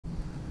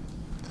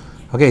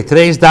Okay,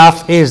 today's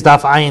daf is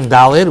daf ayin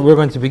dalid. We're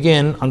going to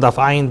begin on daf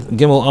ayin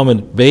gimel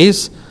amid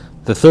beis,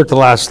 the third to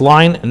last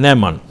line,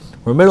 neman.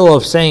 We're in the middle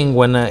of saying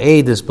when an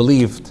aid is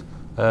believed.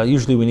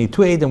 Usually we need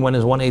two aid, and when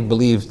is one aid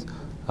believed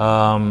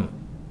or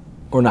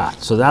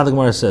not. So now the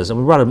Gemara says, and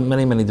we brought up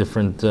many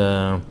different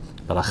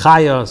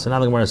barachaya. So now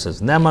the Gemara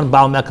says, neman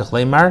bal mekach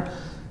leimar.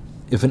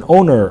 If an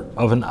owner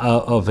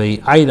of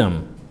a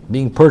item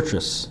being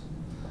purchased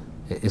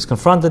is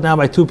confronted now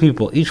by two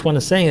people, each one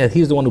is saying that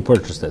he's the one who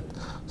purchased it.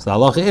 So the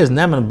halacha is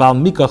neman bal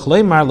mikach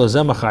leimar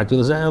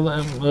lezemacharti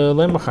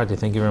leimacharti.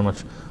 Thank you very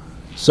much.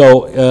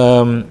 So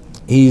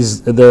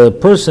the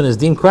person is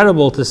deemed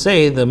credible to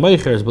say, the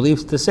meicher is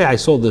believed to say, I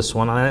sold this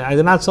one, I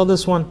did not sell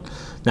this one.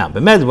 Now,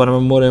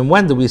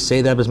 when do we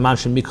say that?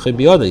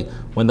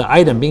 When the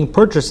item being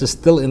purchased is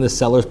still in the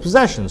seller's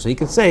possession. So he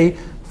could say,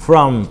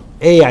 from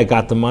A, I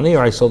got the money,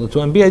 or I sold it to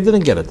him, B, I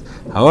didn't get it.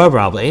 However,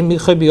 but if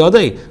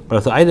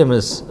the item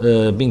is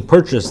being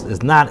purchased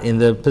is not in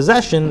the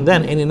possession,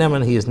 then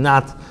he is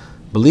not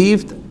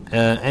believed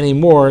any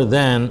more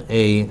than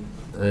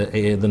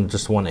than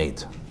just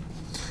 1/8.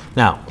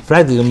 Now,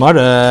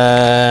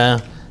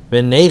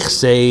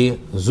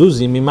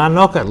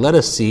 let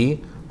us see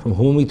from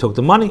whom he took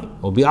the money.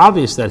 It will be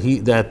obvious that he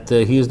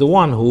is the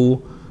one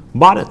who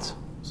bought it.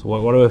 So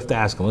what do we have to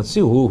ask him? Let's see,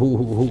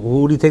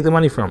 who did he take the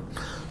money from?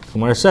 The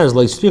Gemara says,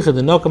 it's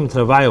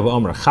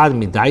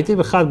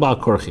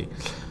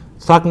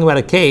talking about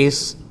a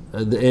case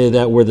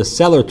where the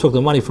seller took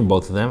the money from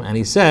both of them, and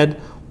he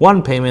said,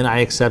 one payment I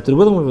accepted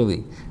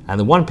willingly, and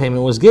the one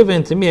payment was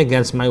given to me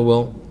against my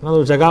will. In other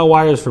words, I got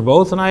wires for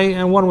both,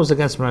 and one was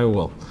against my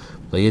will.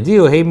 And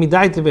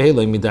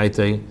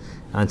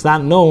it's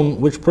not known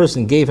which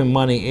person gave him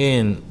money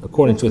in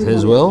according with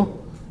his will.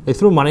 They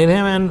threw money at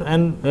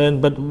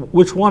him, but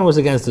which one was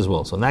against his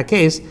will? So in that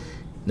case,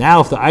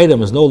 now if the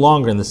item is no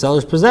longer in the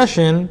seller's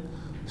possession,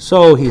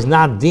 so he's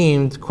not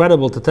deemed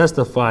credible to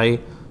testify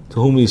to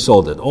whom he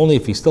sold it. Only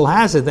if he still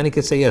has it, then he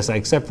could say, yes, I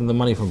accepted the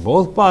money from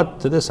both,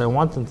 but to this I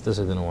want him, to this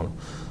I didn't want him.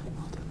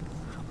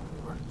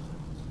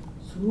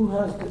 So who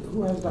has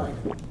the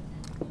item?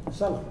 The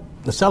seller.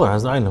 The seller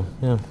has the item,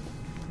 yeah.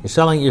 You're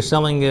selling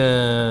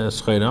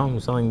scheda, you're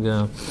selling...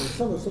 The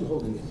seller's still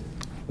holding it.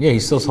 Yeah,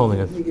 he's still holding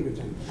it. You give it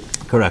to him.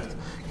 Correct.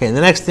 Okay,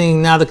 the next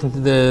thing now, the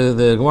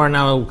Gemara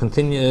now will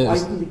continue. Why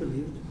didn't he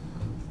believe it?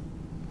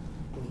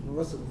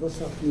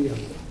 What's up here?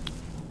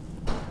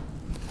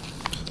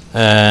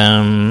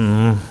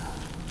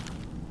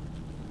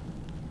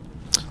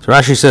 So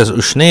Rashi says,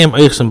 "Ushneim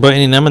eichsen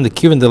ba'ini neman the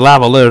kiven de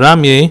lav alei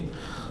ramye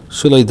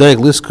sulei daik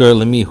lisker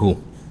lemihu."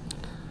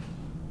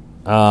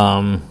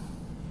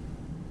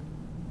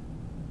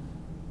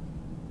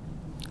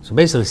 So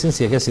basically,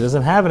 since I guess he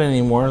doesn't have it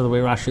anymore, the way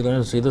Rashi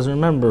learns, so he doesn't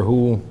remember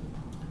who.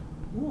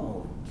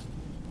 No.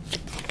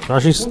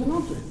 Rashi's.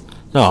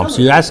 No,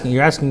 so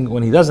you're asking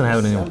when he doesn't have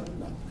it anymore. No,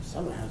 the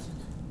seller has it.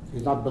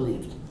 He's not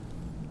believed.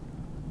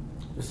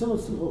 The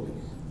seller's still holding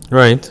it.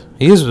 Right.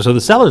 So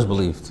the seller's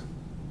believed.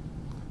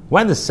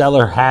 When the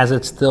seller has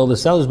it still, the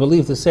seller's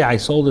believed to say, I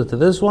sold it to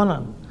this one,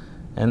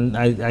 and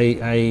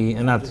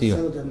and not to you.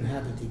 The seller doesn't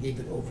have it, he gave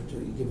it over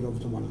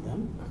to one of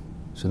them.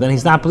 So then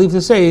he's not believed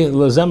to say,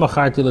 Lazem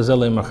macharti,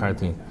 lazele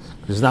macharti.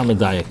 It's not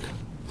medayik.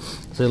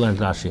 So he learned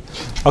Rashi.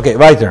 Okay,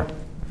 right there.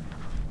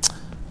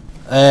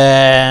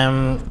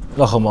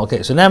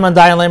 Okay, so now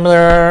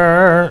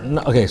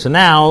okay, so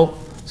now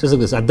it says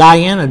like this: a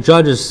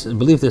judge is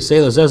believed to say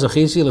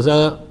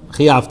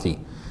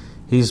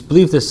he's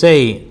believed to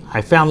say,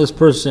 I found this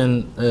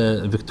person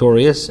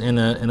victorious in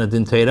a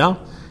dintera,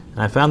 and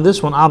I found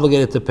this one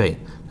obligated to pay.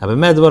 Now,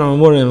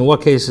 in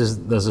what cases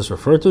does this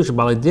refer to?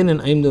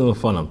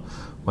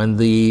 When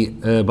the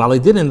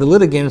balidin, the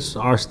litigants,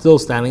 are still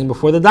standing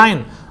before the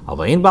dayan.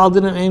 But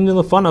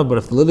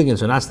if the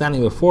litigants are not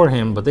standing before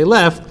him, but they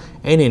left,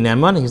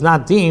 he's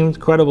not deemed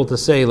credible to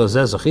say, let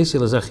us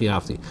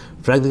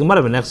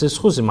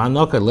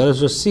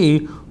just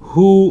see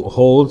who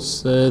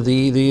holds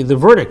the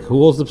verdict, who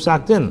holds the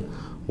psak din.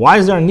 Why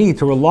is there a need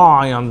to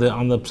rely on the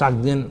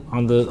psak din,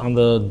 on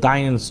the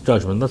dayan's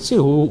judgment? Let's see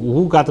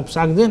who got the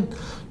psak din.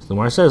 So the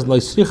Gemara says,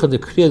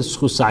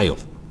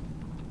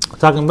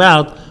 talking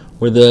about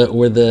where the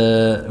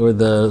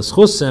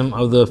schusim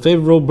of the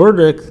favorable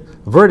verdict,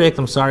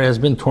 has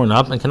been torn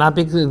up and cannot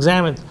be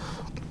examined.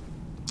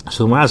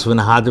 So let him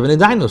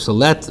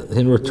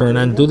return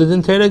and do the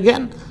dintera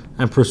again,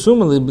 and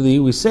presumably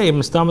we say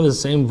the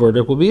same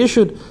verdict will be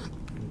issued.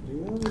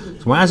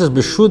 So Gemara says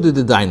b'shud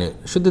the dainu.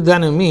 Shud the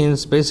dainu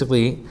means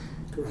basically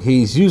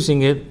he's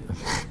using it.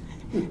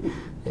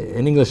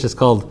 In English, it's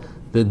called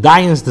the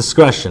dayan's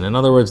discretion. In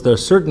other words, there are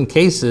certain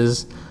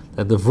cases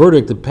that the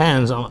verdict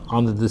depends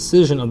on the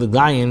decision of the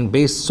dayan,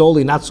 based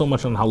solely not so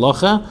much on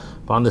halacha,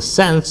 but on the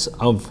sense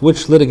of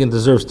which litigant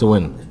deserves to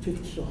win.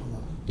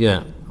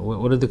 Yeah,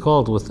 what did they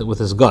call it? With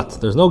his gut.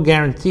 There's no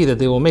guarantee that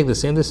they will make the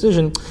same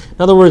decision. In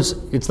other words,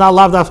 it's not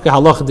lav dafka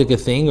halachadik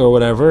thing or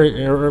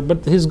whatever,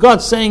 but his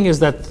gut saying is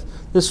that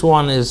this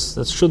one is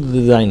shud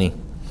the daini.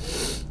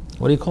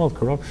 What do you call it?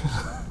 Corruption?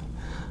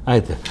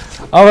 Right there.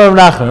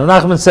 Rav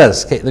Nachman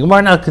says, okay, the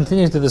Gemara now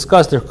continues to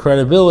discuss the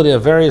credibility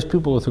of various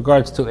people with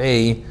regards to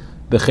a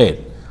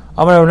Bechir.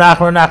 Rav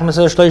Nachman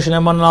says, Shleishin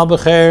Eman al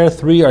Bechir,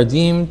 3 are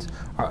deemed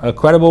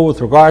credible with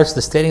regards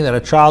to stating that a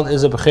child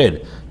is a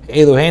Bechir.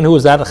 Eluhain, who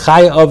is that?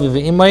 Chaya Aviv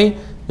Imay.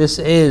 This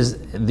is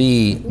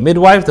the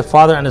midwife, the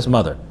father, and his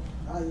mother.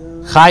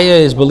 Chaya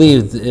is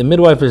believed, the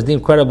midwife is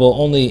deemed credible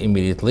only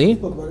immediately.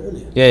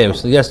 Yeah, it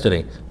was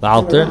yesterday. The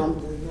altar.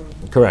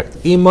 Correct.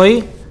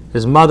 Imay,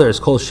 his mother is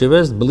called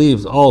Shivas,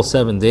 believed all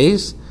 7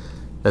 days,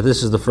 that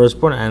this is the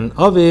firstborn, and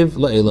Aviv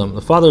La'ilam,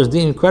 the father is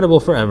deemed credible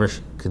forever.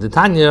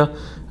 Keditanya,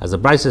 as the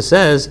Brisa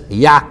says,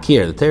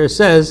 Yakir, the Torah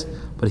says,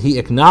 but he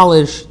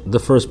acknowledged the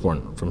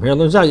firstborn. From here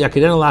learns out,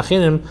 Yakirenu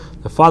Lachinim,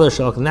 the father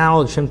shall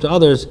acknowledge him to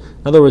others.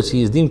 In other words,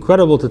 he is deemed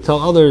credible to tell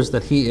others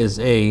that he is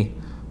a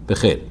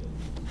Bechir.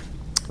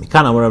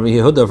 From here, Rabbi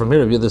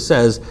Yehuda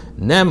says,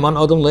 Nem on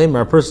Adam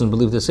Leimer, a person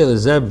believed to say,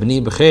 Zeb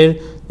b'ni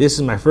Bechir, this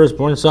is my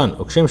firstborn son.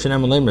 Ukshem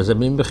shenem Leimer, Zeb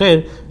b'ni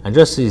Bechir, and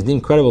just as he's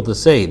deemed credible to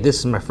say, this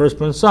is my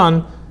firstborn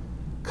son,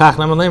 Kach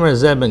nam Leimer,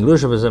 Zeb ben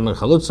Grusha, Zeb ben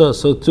Chalutza,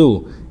 so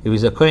too, if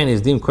he's a Kohen, he's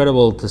deemed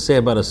credible to say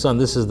about a son,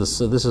 this is ben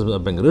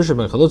Grusha,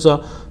 ben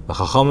Chalutza, the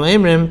Chacham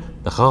Eimrim,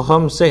 the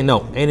Chacham say,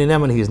 no, Ein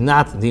Neman, he is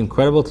not deemed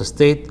credible to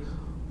state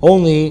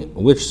only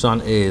which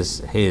son is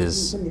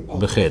his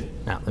Bechir.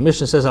 Now, the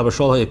Mishnah says, Abba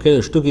Shol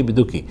ha'yakir shtuki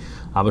biduki.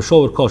 Abba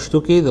Shol would call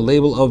shtuki the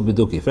label of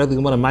biduki.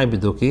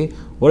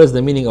 What is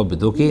the meaning of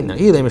biduki? Now,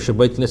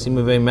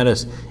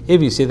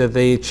 if you say that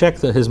they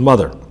checked his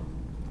mother,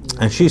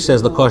 and she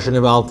says, the kosher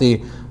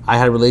nivalti, I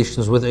had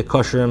relations with a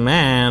kosher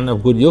man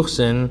of good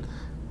yuchsin,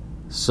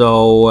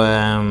 so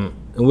in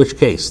which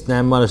case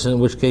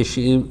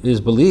she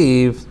is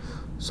believed,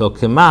 so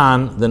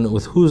Keman, then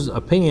with whose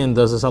opinion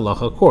does this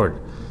halacha accord?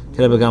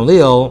 Rabbi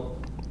Gamliel,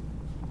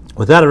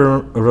 without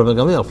Rabbi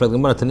Gamliel,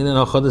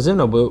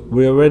 but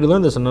we already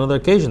learned this on another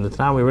occasion. The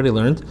time we already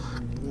learned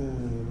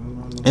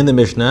in the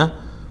Mishnah,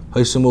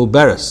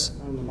 Beres.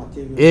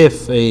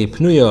 If a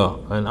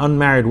Pnuya, an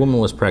unmarried woman,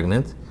 was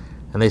pregnant,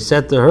 and they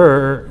said to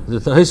her,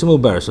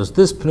 Beres, so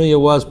this Pnuya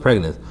was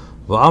pregnant,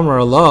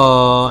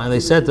 and they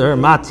said to her,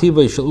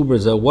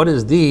 what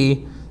is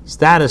the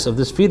status of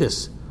this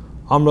fetus?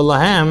 Amr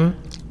Lahem.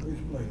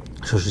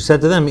 So she said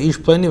to them, Ish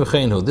pleni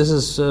v'cheinu. This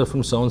is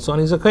from so and so,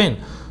 and he's a kohen.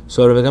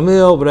 So Rabbi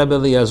Gamliel, Rabbi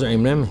Eliezer,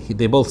 Imrim,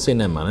 they both say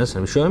nemanis.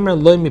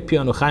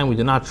 And we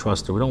do not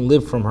trust her. We don't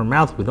live from her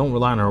mouth. We don't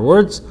rely on her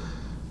words,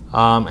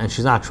 and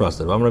she's not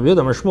trusted. Rabbi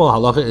Yehuda, Shmuel,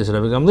 halacha is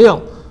Rabbi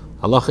Gamliel.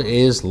 Halacha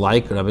is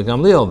like Rabbi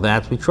Gamliel,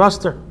 that we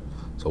trust her.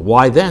 So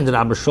why then did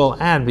Abba Shol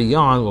add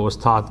beyond what was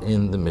taught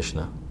in the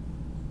Mishnah?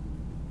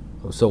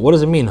 So what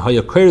does it mean?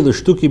 Hayakir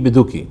l'shtuki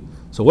biduki.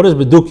 So what does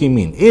beduki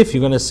mean? If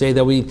you're going to say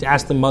that we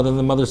ask the mother, and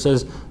the mother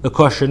says the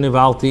kosher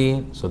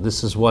nivalti, so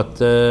this is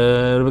what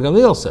Rabbi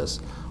Gamliel says.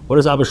 What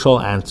is Abba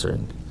Shol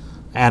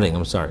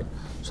adding?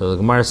 So the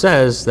Gemara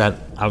says that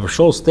Abba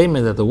Shol's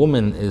statement that the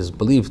woman is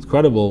believed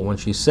credible when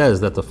she says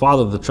that the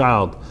father of the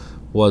child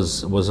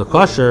was a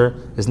kosher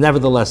is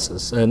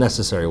nevertheless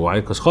necessary. Why?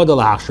 Because one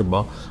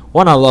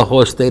halacha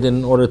was stated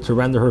in order to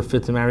render her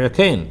fit to marry a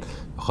kohen.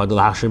 And one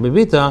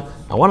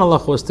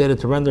halacha was stated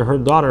to render her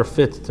daughter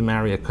fit to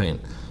marry a kohen.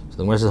 So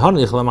the Gemara says,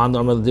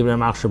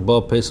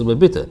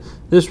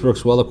 this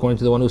works well according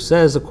to the one who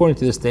says, according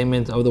to the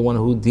statement of the one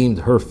who deemed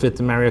her fit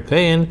to marry a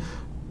kohen,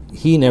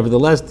 he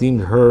nevertheless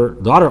deemed her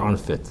daughter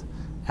unfit,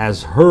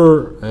 as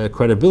her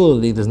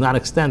credibility does not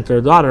extend to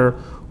her daughter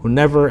who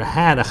never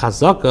had a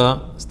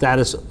chazaka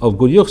status of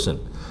good yuchsin.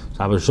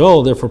 So Abba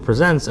Shol therefore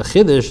presents a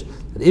chiddush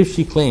that if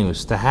she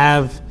claims to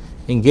have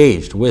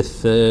engaged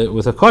with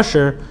a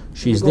kosher,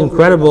 she's deemed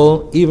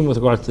credible even with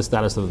regard to the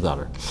status of the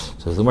daughter.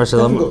 So the Gemara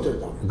says,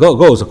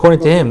 goes according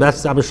to him.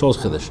 That's Abba Shol's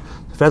chiddush.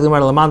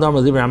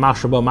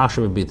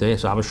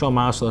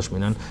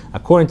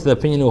 According to the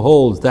opinion who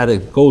holds that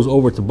it goes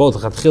over to both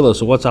chatchila,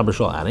 so what's Abba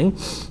Shol adding?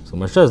 So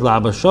Gemara says,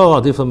 Abba Shol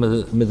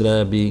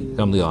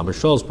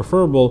is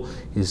preferable.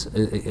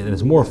 It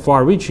is more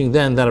far-reaching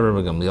than that of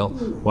Rabbi Gamliel.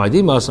 Why if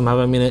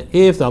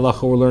the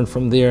halacha were learned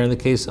from there in the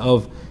case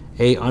of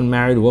a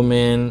unmarried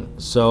woman,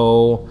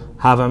 so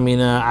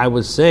Havamina, I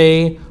would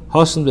say, in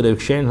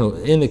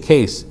the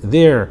case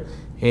there,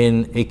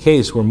 in a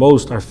case where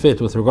most are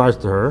fit with regards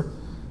to her,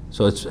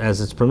 so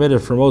it's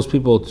permitted for most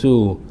people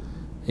to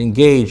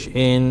engage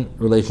in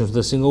relations with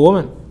a single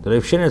woman. But in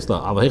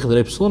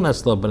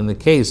the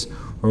case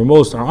where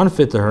most are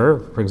unfit to her,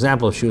 for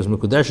example, if she was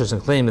Mekudeshes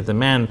and claimed that the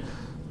man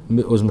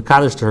was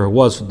Mekadesh to her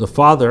was the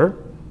father,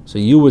 so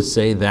you would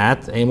say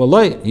that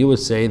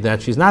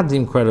she's not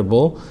deemed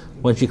credible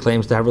when she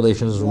claims to have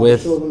relations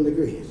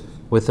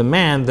with a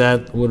man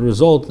that would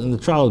result in the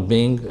child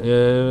being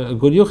a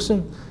good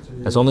yuchsin.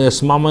 That's only a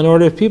small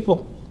minority of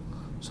people.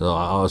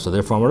 So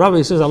therefore,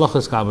 Rabbi says, Allah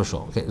is Abba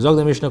Shol. Okay, Zog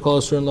the Mishnah Kol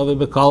Asur and Love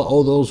Bekal,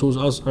 all those whose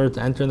are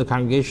to enter in the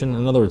congregation,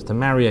 in other words, to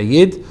marry a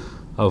Yid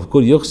of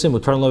good yuchsim,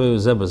 Utar Love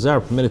Zeb are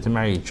permitted to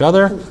marry each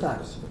other.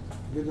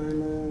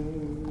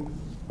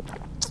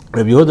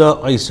 Rabbi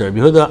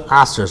Yehuda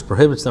Aser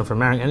prohibits them from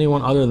marrying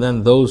anyone other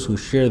than those who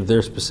share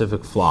their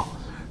specific flaw.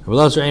 Rabbi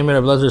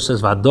Elazar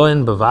says,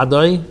 Vadoin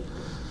b'vadoi.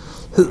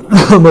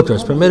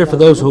 It's permitted for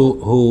those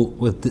who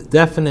with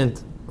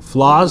definite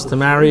flaws to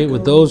marry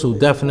with those who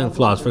definite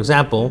flaws. For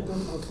example,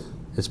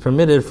 it's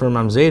permitted for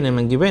mamzerim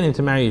and givenim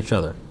to marry each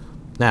other.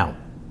 Now,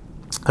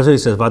 that's what he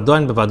says.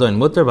 Vadoin b'vadoin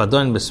mutter,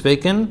 vadoin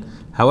b'sveikin.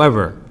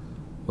 However,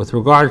 with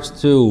regards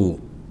to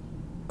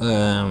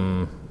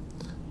now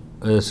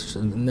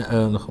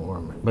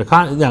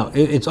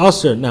it's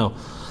also now.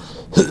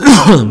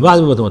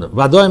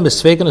 Vadoin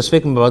b'sveikin,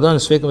 sveikin b'vadoin,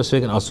 sveikin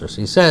b'sveikin asur.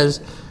 So he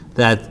says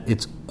that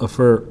it's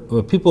for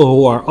people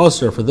who are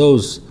usher, for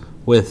those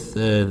with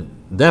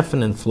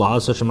definite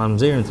flaws, such as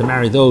mamzerim, to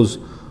marry those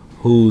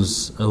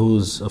whose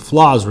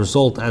flaws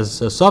result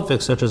as a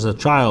suffix, such as a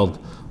child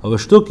of a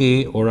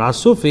shtuki or a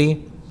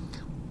sufi,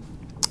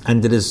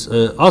 and it is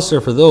usher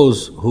for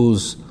those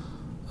whose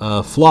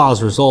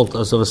flaws result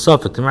as of a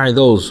suffix, to marry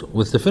those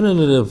with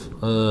definitive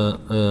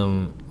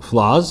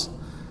flaws.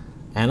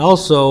 And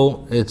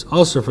also, it's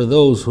also for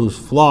those whose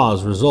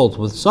flaws result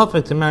with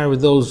suffix to marry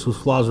with those whose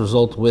flaws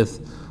result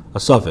with a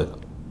suffix,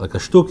 like a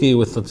shtuki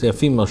with, let's say, a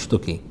female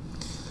shtuki.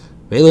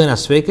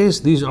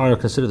 These are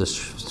considered the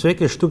sveke,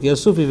 shtuki,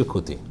 asufi,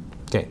 vikuti.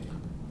 Okay.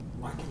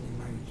 Why can't they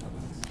marry each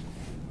other?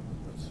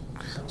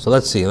 So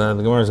let's see. The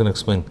Gemara is going to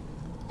explain.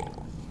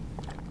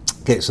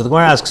 Okay, so the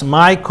Gemara asks,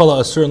 "My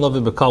kola asur and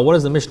loving bekal." What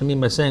does the Mishnah mean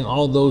by saying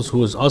all those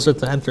who is asur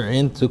to enter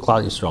into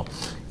Klal Yisrael?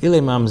 If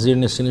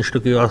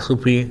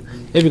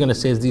you're going to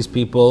say it's these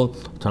people, we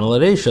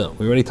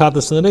already taught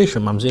this in the Reisha.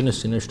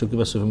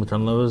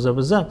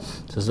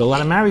 Says they're allowed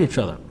to marry each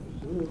other.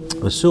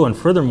 And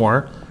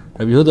furthermore,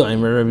 Rabbi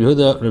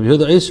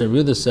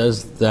Yehuda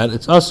says that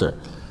it's asur.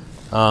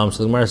 So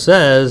the Gemara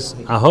says,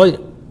 "Ahoy."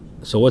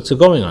 So what's it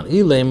going on?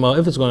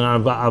 If it's going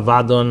on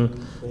avadon.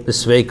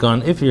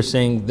 If you're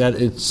saying that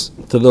it's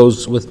to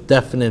those with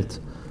definite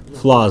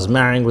flaws,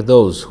 marrying with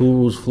those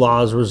whose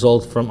flaws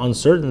result from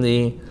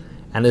uncertainty,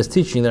 and is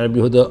teaching that Rabbi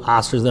Yehuda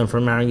asks them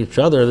from marrying each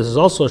other, this is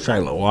also a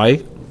shayla.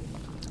 Why?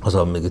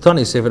 Also,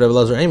 Megitani Sefer Rabbi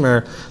Elazar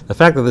Eimer, the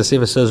fact that the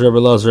Sefer says Rabbi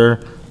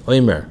Elazar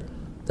Eimer,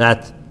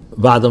 that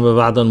Vadam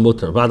v'Vadam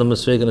mutter, Vadam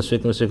v'Sveikin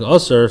v'Sveikin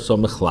Osir, so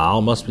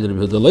Mechlal must be the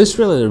Rabbi Yehuda.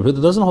 L'Israel, Rabbi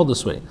Yehuda doesn't hold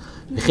this way.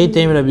 And if you're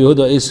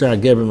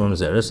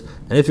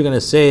going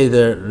to say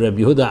that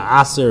Rabbi Yehuda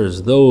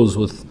asers those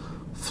with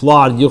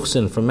flawed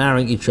yuchsin from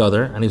marrying each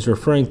other, and he's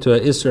referring to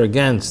an isser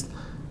against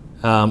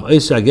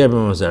isser ger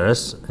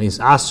b'mamzeres, and he's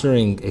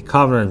asering a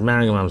covenant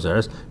marrying a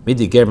mamzeres,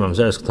 midi ger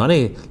b'mamzeres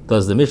ktani,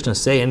 does the Mishnah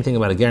say anything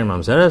about a ger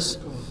mamzeres?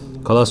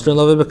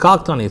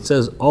 It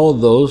says all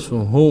those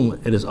from whom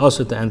it is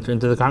usher to enter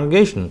into the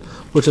congregation,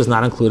 which does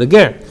not include a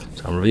ger.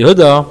 So Rabbi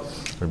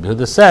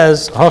Yehuda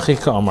says, Hachi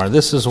ka'amar,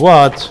 this is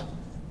what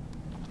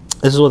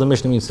the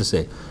Mishnah means to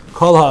say.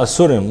 Kol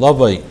ha'asurim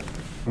lavai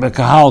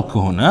bekahal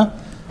kuhuna,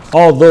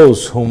 all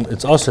those whom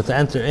it's usher to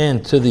enter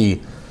into the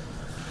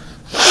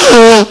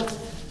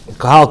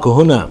kahal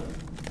kuhuna,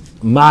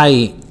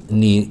 mai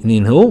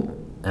ninhu,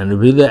 and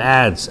Rabbi Yehuda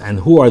adds, and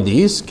who are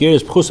these?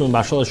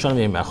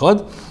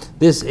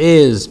 This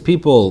is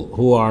people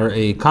who are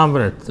a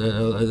convert,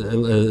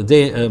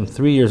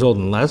 3 years old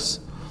and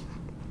less.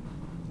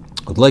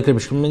 Like Rabbi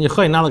Shimon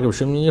Yochai, not like Rabbi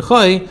Shimon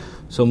Yochai.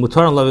 So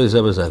mutar and lavi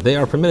zebazah. They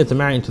are permitted to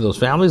marry into those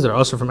families. They're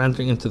also from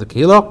entering into the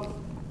kehillah,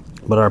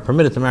 but are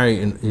permitted to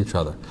marry in each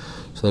other.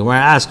 So the Gemara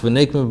asks,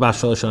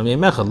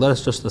 let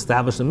us just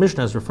establish the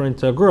Mishnah as referring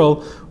to a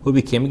girl who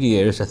became a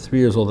geyeris at 3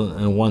 years old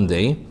in one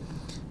day,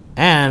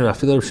 and it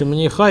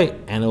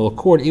will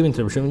accord even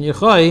to Rabbi Shimon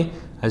Yochai,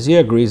 as he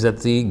agrees that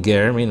the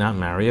ger may not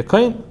marry a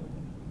kohen.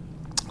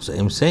 So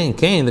I'm saying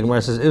Cain, the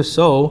Gemara says, if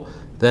so,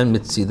 then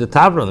mitzi the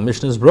tavra, the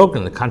Mishnah is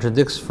broken. It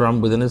contradicts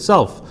from within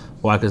itself.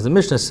 Why? Because the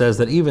Mishnah says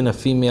that even a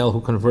female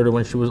who converted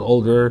when she was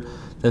older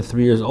than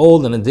 3 years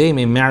old in a day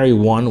may marry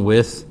one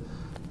with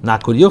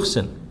nakud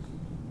yuchsin.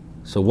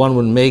 So one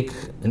would make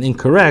an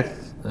incorrect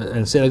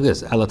and say like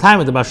this: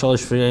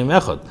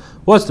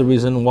 what's the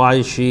reason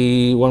why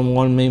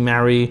one may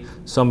marry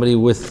somebody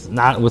with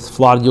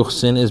flawed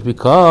yuchsin is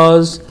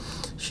because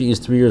she is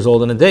 3 years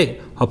old in a day.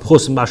 But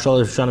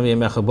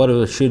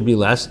it should be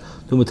less.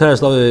 And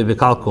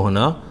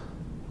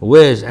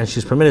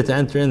she's permitted to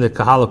enter in the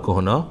kahala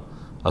kuhuna.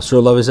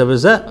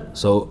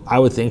 So I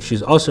would think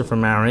she's also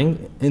from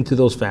marrying into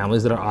those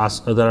families that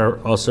are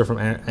also from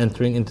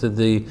entering into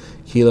the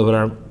kehillah but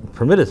are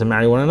permitted to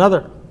marry one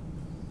another.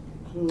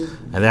 And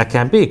that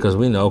can't be, because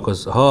we know,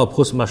 this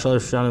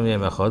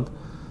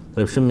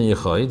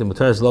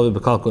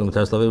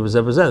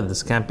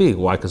can't be.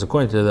 Why? Because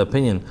according to the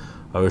opinion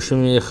of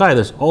Rishon Yechai,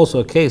 there's also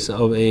a case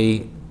of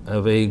a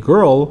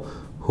girl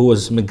who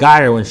was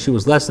megayer when she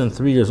was less than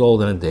 3 years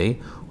old in a day,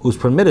 who's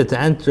permitted to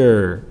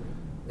enter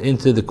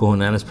into the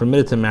kuhuna and is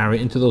permitted to marry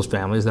into those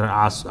families that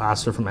are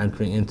asked from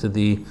entering into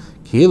the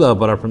kehillah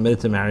but are permitted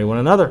to marry one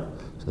another.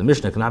 So the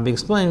Mishnah cannot be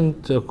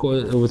explained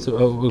according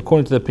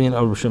to the opinion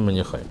of Rishon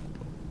Yechai.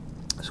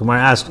 So when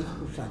I ask, if she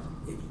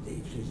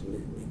was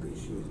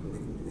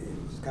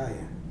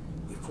Skaya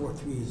before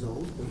 3 years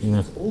old, when she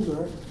was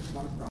older, it's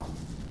not a problem.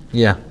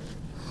 Yeah,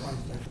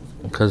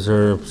 because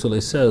her, so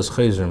they says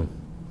chayzrim.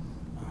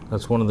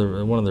 That's one of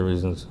the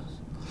reasons.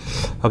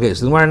 Okay,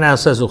 so the Gemara now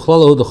says, is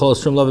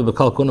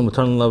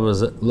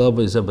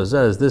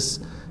this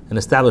an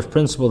established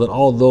principle that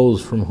all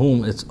those from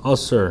whom it's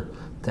usher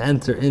to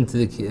enter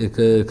into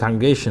the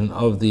congregation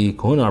of the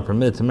Kohuna are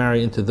permitted to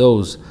marry into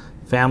those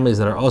families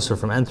that are usher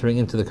from entering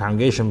into the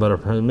congregation but are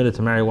permitted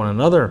to marry one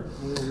another?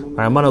 We know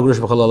Almana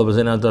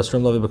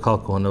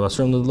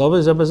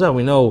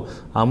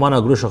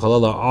Grusha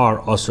Chalala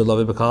are usher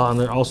Lavi B'Kal, and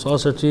they're also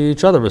usher to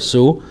each other.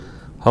 V'su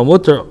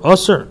Hamutter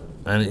usher,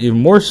 and even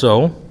more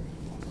so,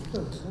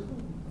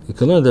 you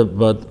can learn that,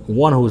 but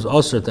one who is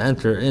usher to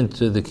enter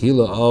into the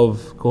Kehila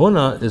of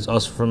Kohuna is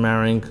usher for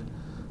marrying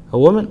a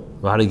woman.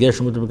 But we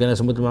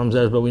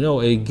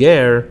know a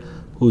ger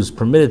who's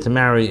permitted to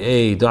marry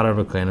a daughter of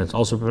a kohen is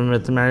also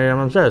permitted to marry a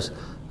mamzeres.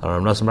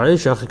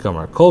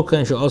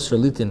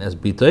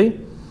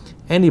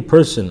 Any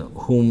person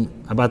whom,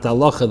 about the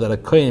halacha that a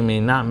kohen may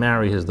not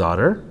marry his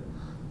daughter,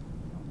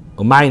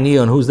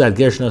 who's that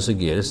ger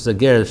shnasagir? This is a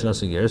ger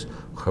shnasagir.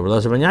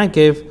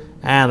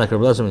 And like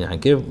Rabbi S Greenwald,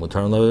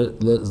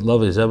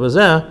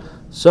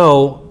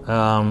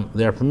 so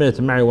they are permitted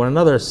to marry one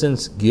another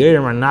since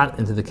gerim are not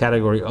into the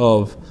category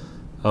of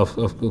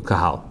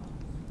kahal.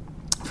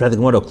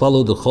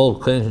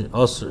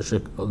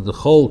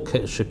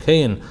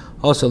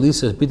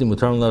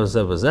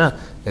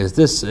 Is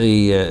this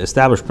a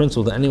established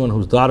principle that anyone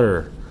whose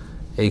daughter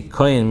a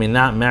kohen may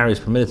not marry is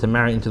permitted to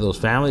marry into those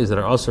families that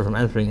are also from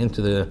entering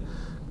into the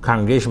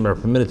congregation but are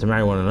permitted to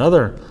marry one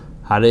another?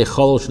 But in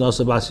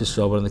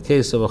the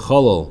case of a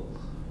cholol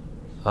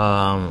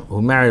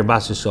who married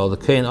Bas Yisrael, the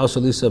kohen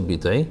also lisa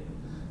bitei,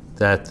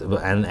 that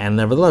and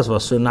nevertheless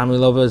not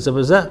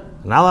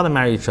allowed to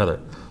marry each other.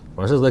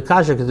 Or it says like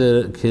Kasha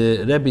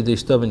Rebbe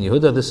Deishta ben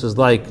Yehuda. This is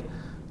like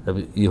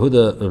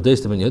Yehuda of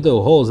Deishta ben Yehuda,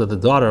 who holds that the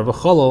daughter of a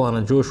cholol and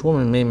a Jewish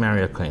woman may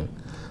marry a kohen.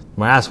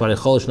 We know a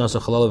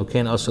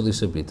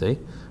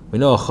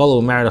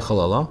cholol who married a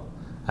cholala,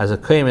 as a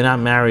kohen may not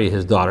marry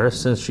his daughter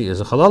since she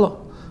is a cholala.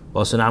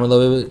 And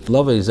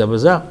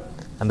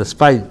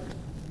despite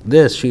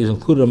this, she is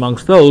included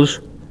amongst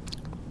those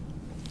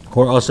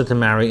who are also to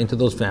marry into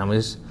those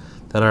families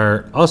that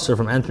are also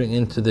from entering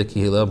into the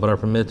Kehila but are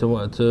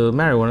permitted to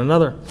marry one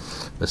another.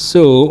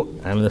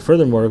 And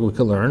furthermore, we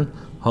can learn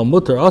how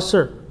mutter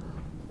usher,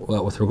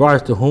 with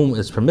regards to whom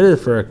it's permitted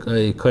for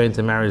a kohen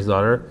to marry his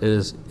daughter,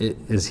 is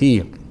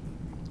he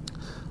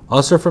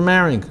usher for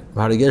marrying.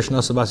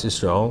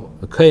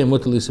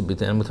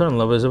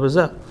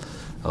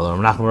 Here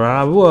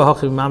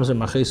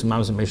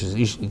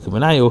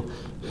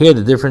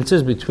the difference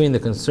is between the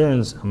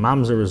concerns a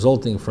mamzer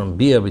resulting from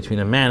bia between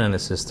a man and a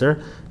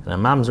sister, and a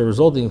mamzer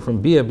resulting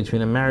from bia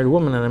between a married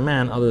woman and a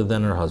man other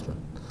than her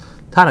husband.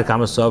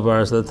 Tanakama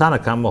Savar, so the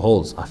Tanakama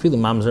holds afilu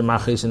mamzer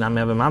machis and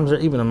mamzer,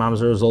 even a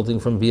mamzer resulting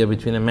from bia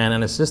between a man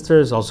and a sister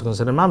is also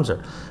considered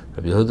mamzer.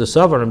 Rabbi Yehuda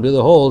Savar and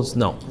Bila holds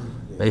no.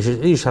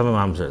 Each have a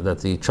mamzer, that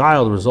the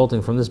child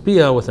resulting from this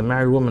bia with a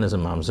married woman is a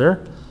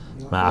mamzer.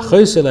 But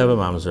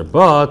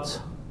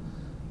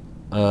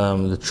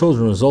the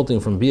children resulting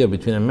from bia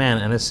between a man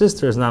and a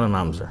sister is not a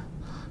mamzer.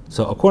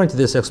 So according to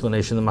this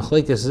explanation, the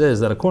machlekes is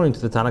that according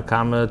to the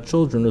Tanakama,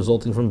 children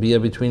resulting from bia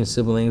between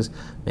siblings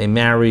may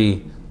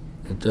marry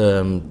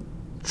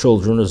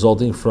children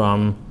resulting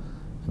from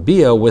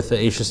bia with the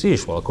Eishes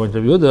Ish. Well, according to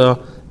Yehuda,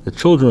 the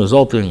children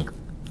resulting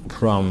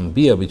from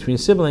bia between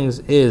siblings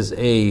is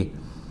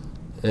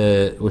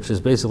which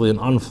is basically an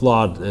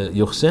unflawed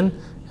yuchsin,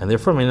 and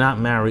therefore may not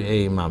marry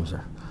a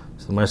mamzer.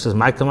 So the Gemara says,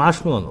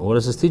 what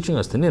is this teaching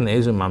us? It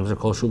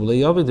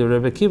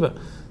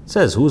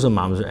says, who's a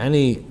mamzer?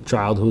 Any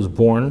child who's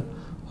born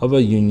of a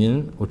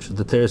union, which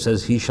the Torah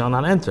says he shall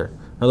not enter.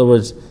 In other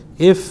words,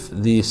 if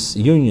this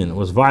union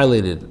was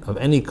violated of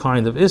any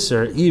kind of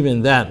isser,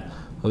 even that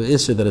of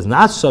isser that is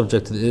not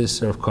subject to the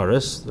isser of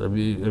kares,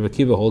 Rabbi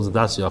Akiva holds that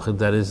that's yachid,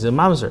 that is a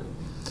mamzer.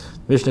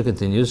 Mishnah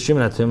continues,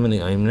 Shimon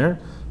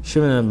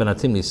ben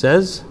Atimni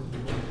says,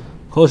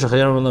 any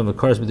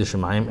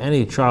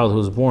child who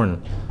is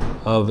born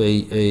of a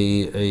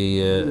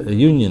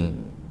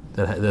union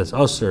that's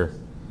usher,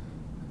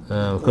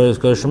 and the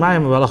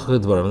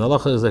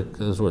halacha is like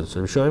this word.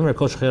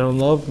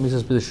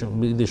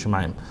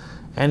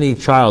 Any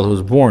child who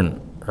is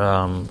born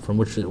from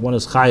which one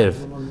is chayiv,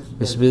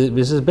 this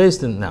is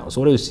based in now.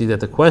 So what do we see? That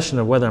the question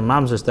of whether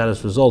mamzer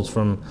status results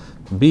from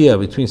bia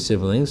between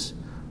siblings,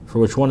 for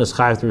which one is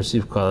chayiv to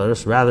receive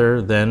colors,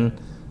 rather than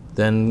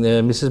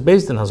Mrs.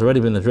 Bezdin has already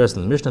been addressed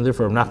in the Mishnah.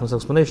 Therefore, Nachman's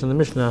explanation of the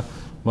Mishnah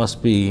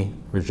must be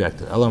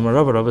rejected. Elam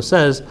Rava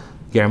says,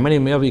 Ger Armeni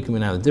Me'avi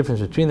Kuminah. The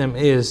difference between them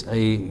is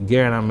a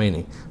Ger and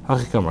Armeni.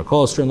 Hachikamar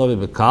Kol Stern Lavi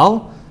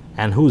Bekal,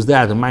 and who's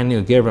that? The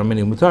Ma'ini Ger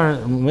Armeni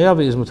Mutar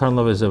Me'avi is Mutar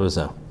Lavi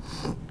Zebazah.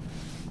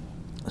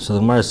 So the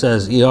Gemara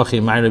says,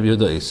 Iachi Ma'ir Rabbi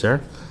Yehuda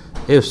Iser.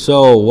 If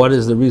so, what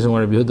is the reason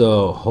why Rabbi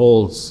Yehuda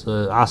holds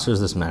asers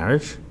this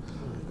marriage?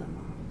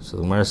 So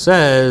the Gemara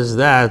says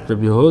that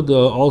Rabbi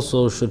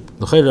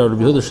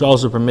Yehuda should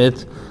also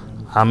permit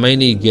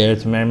Armeni ger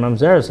to marry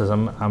mamzer. It says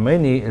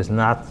Armeni is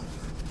not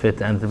fit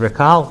to enter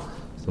Bekal.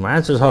 So my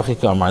answer is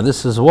Hachikamar.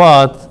 This is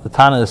what the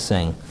Tana is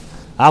saying.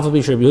 Although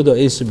Rabbi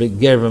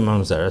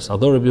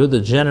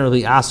Yehuda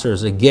generally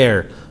asks a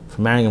ger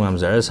for marrying a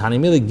mamzeres,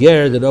 hanimili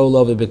ger that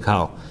love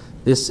bikal.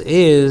 This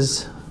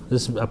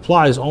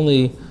applies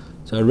only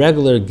to a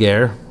regular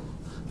ger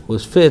who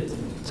is fit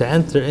to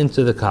enter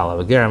into the kala.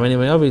 A ger amini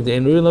me'avi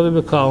de'en ruin love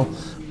bikal,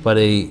 but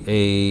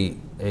a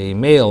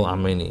male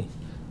amini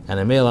and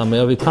a male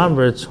ameavi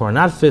converts who are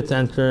not fit to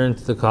enter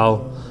into the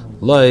kal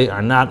loy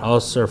are not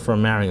usher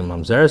from marrying a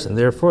mamzeres, and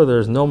therefore there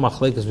is no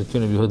machlekes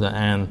between Rabbi Yehuda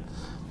and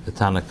the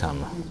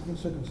Tanakama.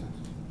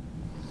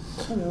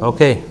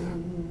 Okay,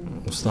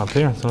 stop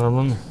here.